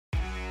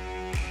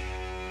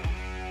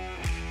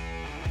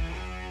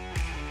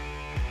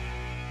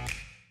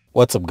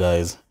What's up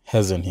guys,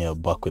 Hazen here,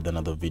 back with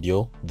another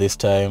video. This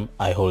time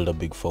I hold a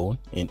big phone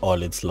in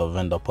all its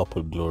lavender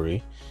purple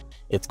glory.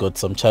 It's got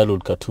some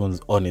childhood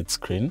cartoons on its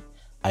screen.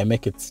 I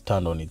make it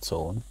stand on its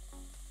own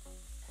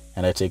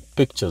and I take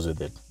pictures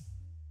with it.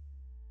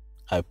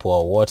 I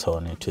pour water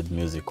on it with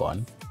music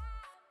on.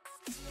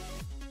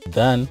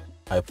 Then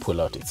I pull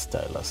out its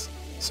stylus.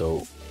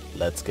 So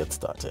let's get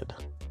started.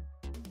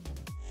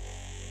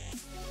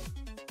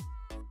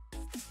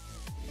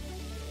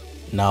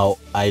 Now,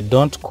 I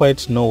don't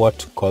quite know what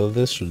to call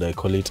this. Should I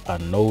call it a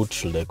note?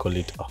 Should I call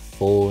it a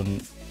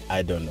phone?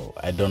 I don't know.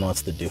 I don't know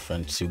what's the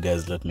difference. You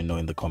guys let me know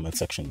in the comment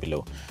section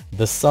below.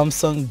 The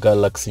Samsung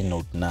Galaxy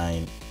Note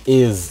 9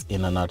 is,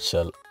 in a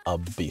nutshell, a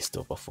beast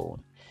of a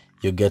phone.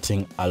 You're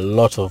getting a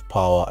lot of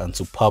power and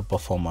superb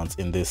performance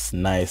in this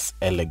nice,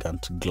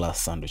 elegant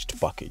glass sandwiched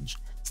package.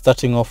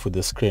 Starting off with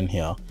the screen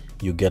here,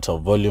 you get a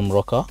volume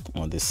rocker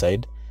on this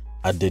side,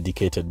 a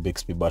dedicated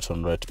Bixby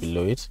button right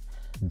below it.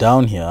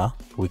 Down here,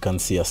 we can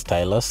see a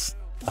stylus,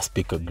 a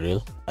speaker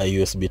grill, a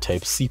USB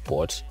Type-C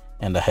port,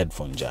 and a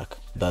headphone jack.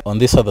 On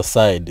this other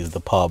side is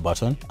the power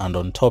button, and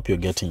on top you're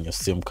getting your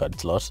SIM card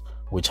slot,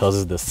 which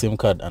houses the SIM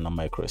card and a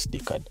micro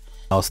SD card.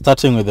 Now,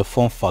 starting with the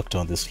form factor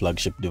on this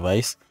flagship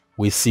device,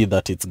 we see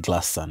that it's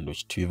glass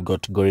sandwiched. We've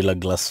got Gorilla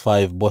Glass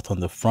 5 both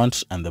on the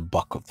front and the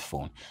back of the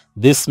phone.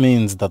 This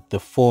means that the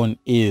phone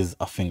is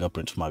a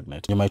fingerprint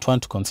magnet. You might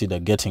want to consider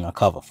getting a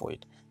cover for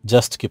it,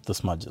 just to keep the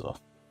smudges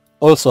off.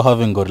 Also,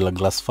 having Gorilla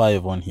Glass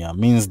 5 on here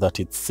means that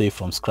it's safe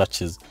from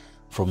scratches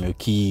from your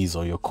keys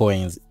or your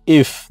coins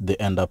if they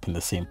end up in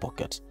the same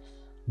pocket.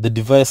 The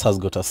device has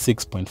got a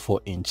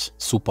 6.4-inch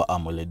Super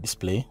AMOLED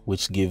display,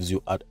 which gives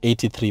you an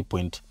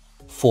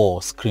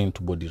 83.4 screen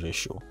to body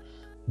ratio.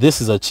 This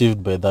is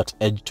achieved by that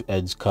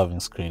edge-to-edge curving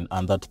screen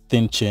and that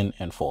thin chin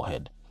and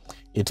forehead.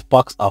 It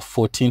packs a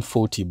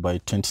 1440 by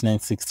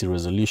 2960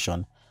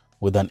 resolution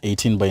with an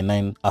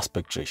 18:9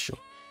 aspect ratio.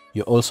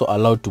 You're also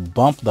allowed to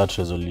bump that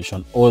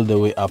resolution all the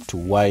way up to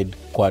wide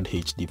Quad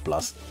HD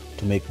Plus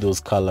to make those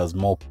colors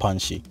more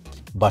punchy,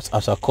 but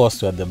at a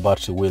cost where the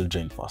battery will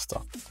drain faster.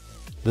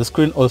 The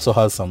screen also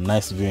has some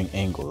nice viewing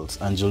angles,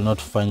 and you'll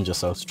not find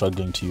yourself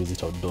struggling to use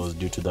it outdoors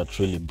due to that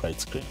really bright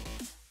screen.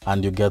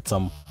 And you get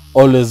some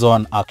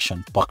always-on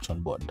action packed on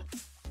board.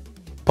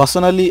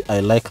 Personally, I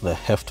like the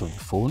heft of the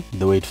phone,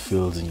 the way it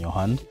feels in your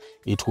hand.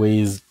 It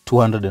weighs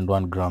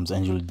 201 grams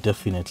and you'll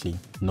definitely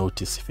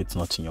notice if it's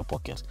not in your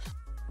pocket.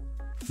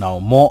 Now,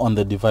 more on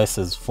the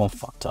device's form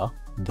factor.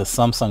 The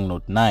Samsung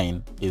Note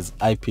 9 is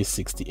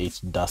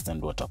IP68 dust and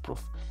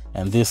waterproof,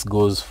 and this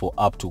goes for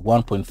up to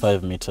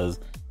 1.5 meters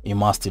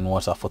immersed in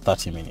water for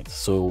 30 minutes,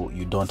 so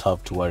you don't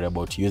have to worry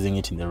about using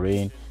it in the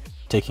rain,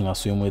 taking a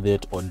swim with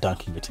it, or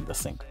dunking it in the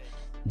sink.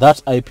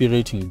 That IP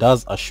rating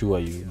does assure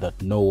you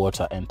that no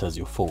water enters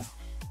your phone.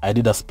 I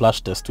did a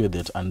splash test with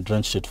it and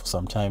drenched it for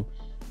some time,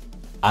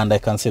 and I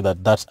can say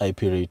that that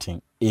IP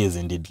rating is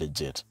indeed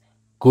legit.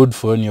 Good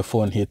for when your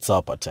phone heats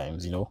up at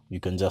times, you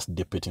can just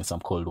dip it in some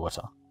cold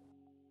water.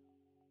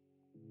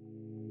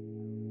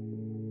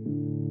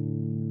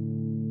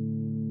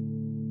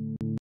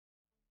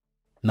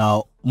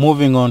 Now,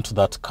 moving on to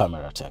that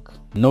camera tech.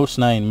 Note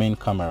 9 main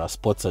camera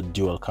sports a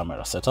dual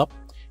camera setup.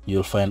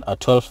 You'll find a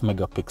 12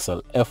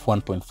 megapixel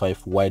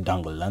f1.5 wide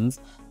angle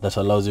lens that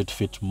allows you to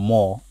fit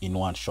more in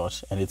one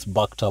shot, and it's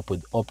backed up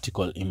with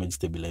optical image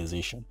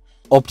stabilization.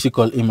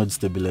 Optical image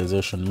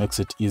stabilization makes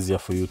it easier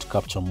for you to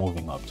capture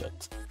moving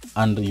objects.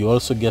 And you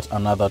also get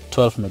another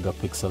 12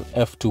 megapixel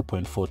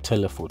f2.4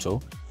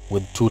 telephoto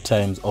with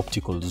 2x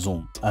optical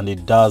zoom, and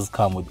it does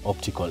come with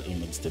optical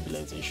image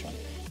stabilization.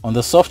 On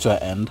the software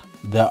end,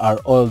 there are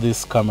all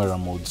these camera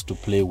modes to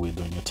play with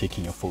when you're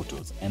taking your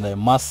photos, and I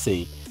must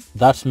say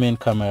that main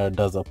camera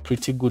does a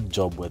pretty good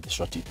job with the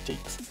shot it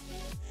takes.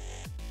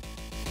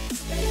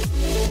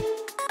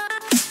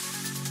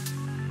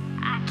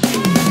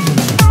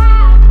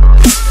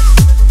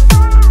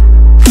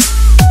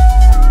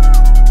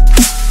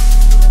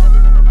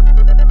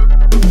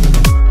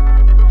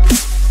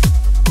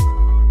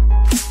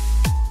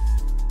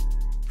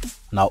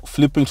 Now,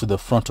 flipping to the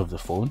front of the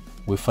phone,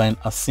 we find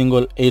a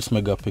single 8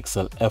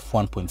 megapixel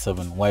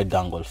f1.7 wide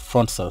angle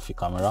front selfie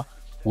camera,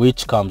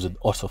 which comes with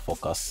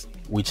autofocus,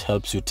 which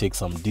helps you take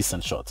some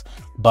decent shots.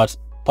 But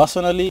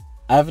personally,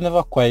 I've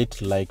never quite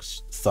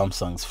liked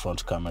Samsung's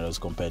front cameras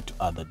compared to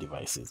other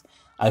devices.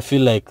 I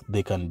feel like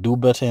they can do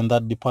better in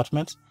that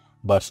department,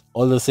 but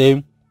all the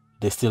same,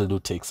 they still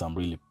do take some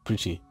really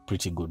pretty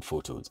good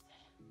photos.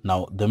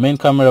 Now, the main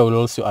camera will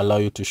also allow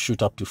you to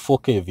shoot up to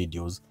 4K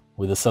videos,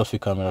 with the selfie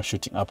camera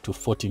shooting up to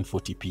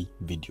 1440p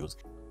videos.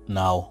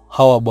 Now,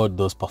 how about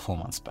those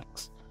performance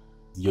specs?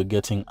 You're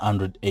getting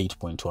Android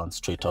 8.1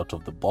 straight out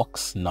of the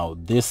box. Now,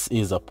 this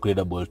is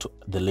upgradable to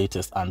the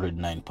latest Android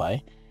 9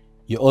 Pie.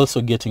 You're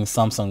also getting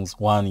Samsung's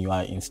One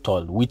UI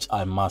installed, which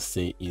I must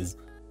say is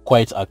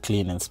quite a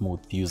clean and smooth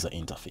user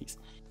interface.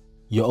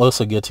 You're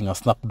also getting a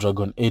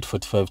Snapdragon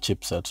 845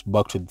 chipset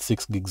backed with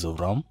 6 gigs of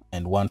RAM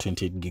and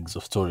 128 gigs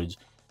of storage.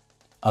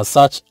 As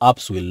such,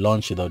 apps will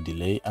launch without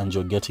delay, and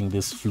you're getting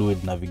this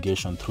fluid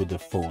navigation through the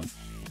phone.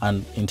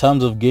 And in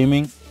terms of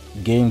gaming,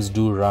 games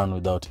do run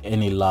without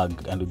any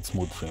lag and with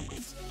smooth frame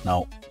rates.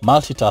 Now,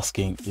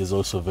 multitasking is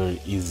also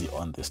very easy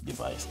on this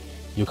device.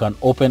 You can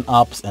open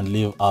apps and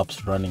leave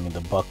apps running in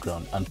the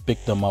background and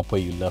pick them up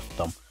where you left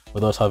them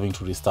without having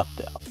to restart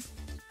the app.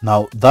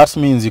 Now, that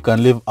means you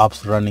can leave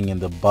apps running in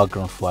the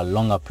background for a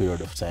longer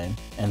period of time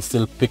and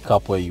still pick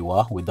up where you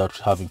are without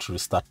having to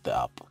restart the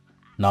app.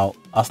 Now,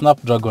 a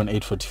Snapdragon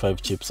 845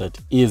 chipset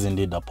is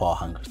indeed a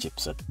power-hungry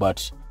chipset,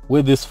 but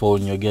with this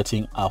phone, you're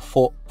getting a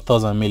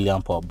 4000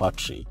 mAh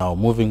battery. Now,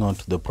 moving on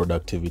to the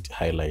productivity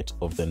highlight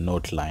of the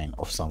Note line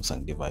of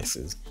Samsung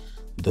devices,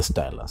 the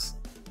stylus.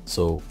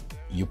 So,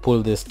 you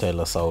pull this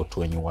stylus out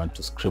when you want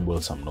to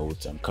scribble some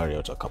notes and carry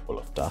out a couple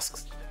of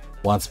tasks.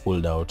 Once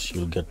pulled out,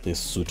 you'll get this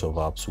suite of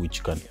apps which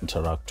you can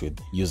interact with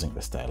using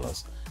the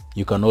stylus.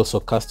 You can also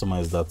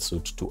customize that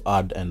suite to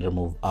add and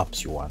remove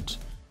apps you want.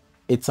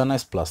 It's a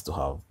nice plus to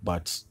have,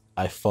 but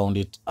I found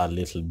it a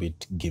little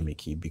bit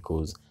gimmicky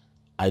because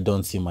I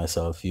don't see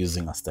myself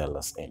using a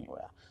stylus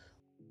anywhere.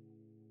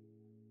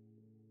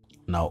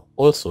 Now,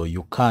 also,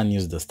 you can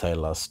use the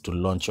stylus to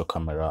launch your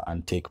camera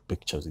and take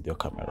pictures with your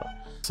camera.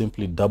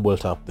 Simply double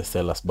tap the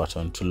stylus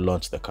button to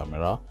launch the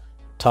camera,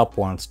 tap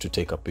once to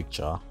take a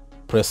picture,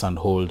 press and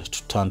hold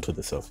to turn to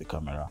the selfie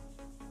camera.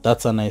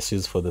 That's a nice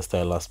use for the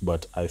stylus,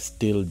 but I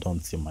still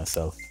don't see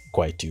myself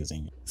quite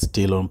using it.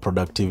 Still on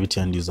productivity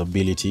and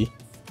usability,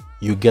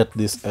 you get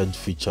this edge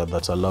feature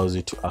that allows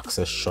you to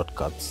access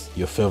shortcuts,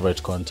 your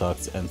favorite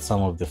contacts, and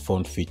some of the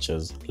phone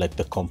features like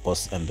the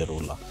compass and the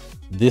ruler.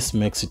 This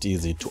makes it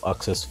easy to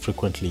access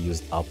frequently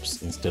used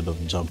apps instead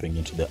of jumping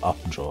into the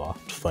app drawer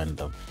to find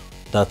them.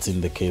 That's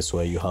in the case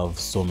where you have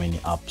so many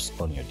apps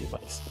on your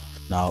device.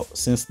 Now,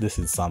 since this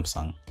is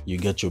Samsung, you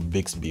get your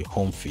Bixby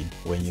home feed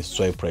when you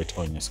swipe right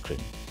on your screen.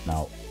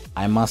 Now,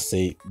 I must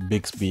say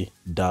Bixby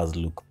does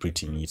look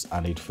pretty neat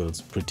and it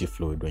feels pretty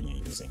fluid when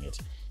you're using it.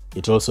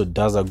 It also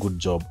does a good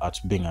job at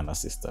being an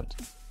assistant.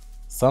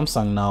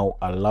 Samsung now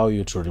allow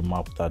you to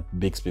remap that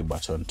Bixby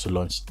button to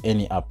launch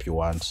any app you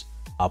want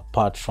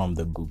apart from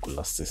the Google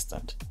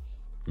Assistant.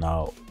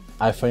 Now,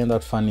 I find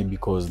that funny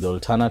because the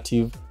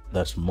alternative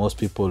that most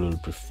people will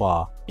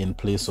prefer in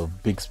place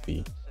of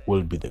Bixby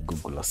will be the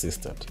Google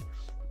Assistant.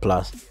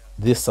 Plus,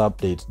 this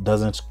update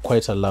doesn't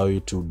quite allow you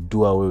to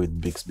do away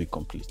with Bixby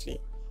completely.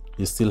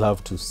 You still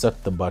have to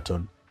set the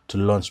button to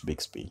launch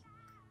Bixby.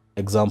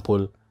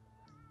 Example,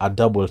 a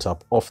double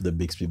tap off the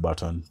Bixby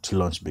button to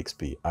launch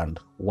Bixby and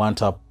one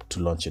tap to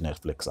launch your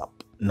Netflix app.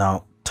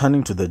 Now,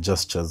 turning to the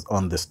gestures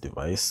on this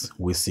device,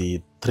 we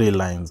see 3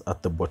 lines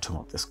at the bottom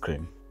of the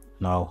screen.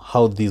 Now,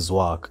 how these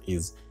work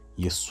is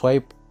you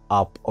swipe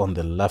up on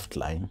the left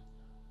line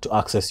to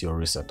access your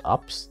recent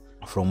apps,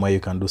 from where you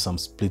can do some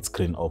split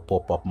screen or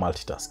pop-up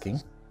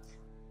multitasking.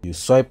 You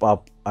swipe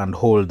up and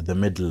hold the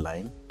middle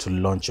line to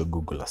launch your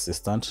Google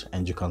Assistant,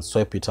 and you can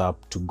swipe it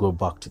up to go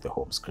back to the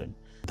home screen.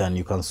 Then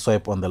you can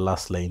swipe on the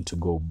last line to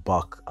go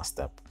back a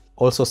step.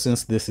 Also,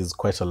 since this is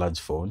quite a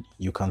large phone,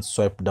 you can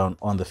swipe down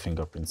on the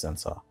fingerprint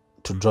sensor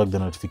to drag the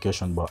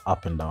notification bar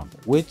up and down,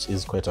 which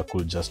is quite a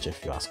cool gesture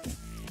if you ask me.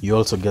 You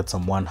also get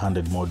some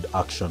one-handed mode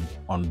action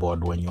on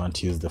board when you want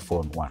to use the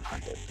phone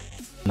one-handed.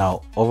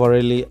 Now,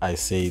 overall, I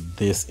say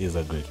this is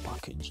a great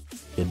package.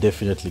 You're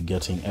definitely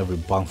getting every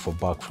bang for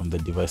buck from the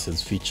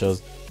device's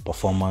features,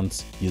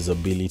 performance,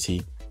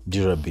 usability,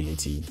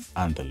 durability,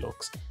 and the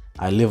looks.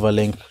 I'll leave a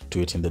link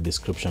to it in the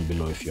description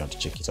below if you want to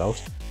check it out.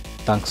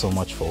 Thanks so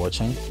much for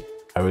watching.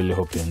 I really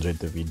hope you enjoyed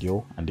the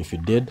video, and if you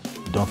did,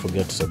 don't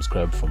forget to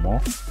subscribe for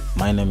more.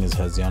 My name is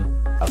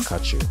Hezion. I'll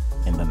catch you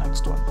in the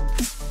next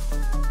one.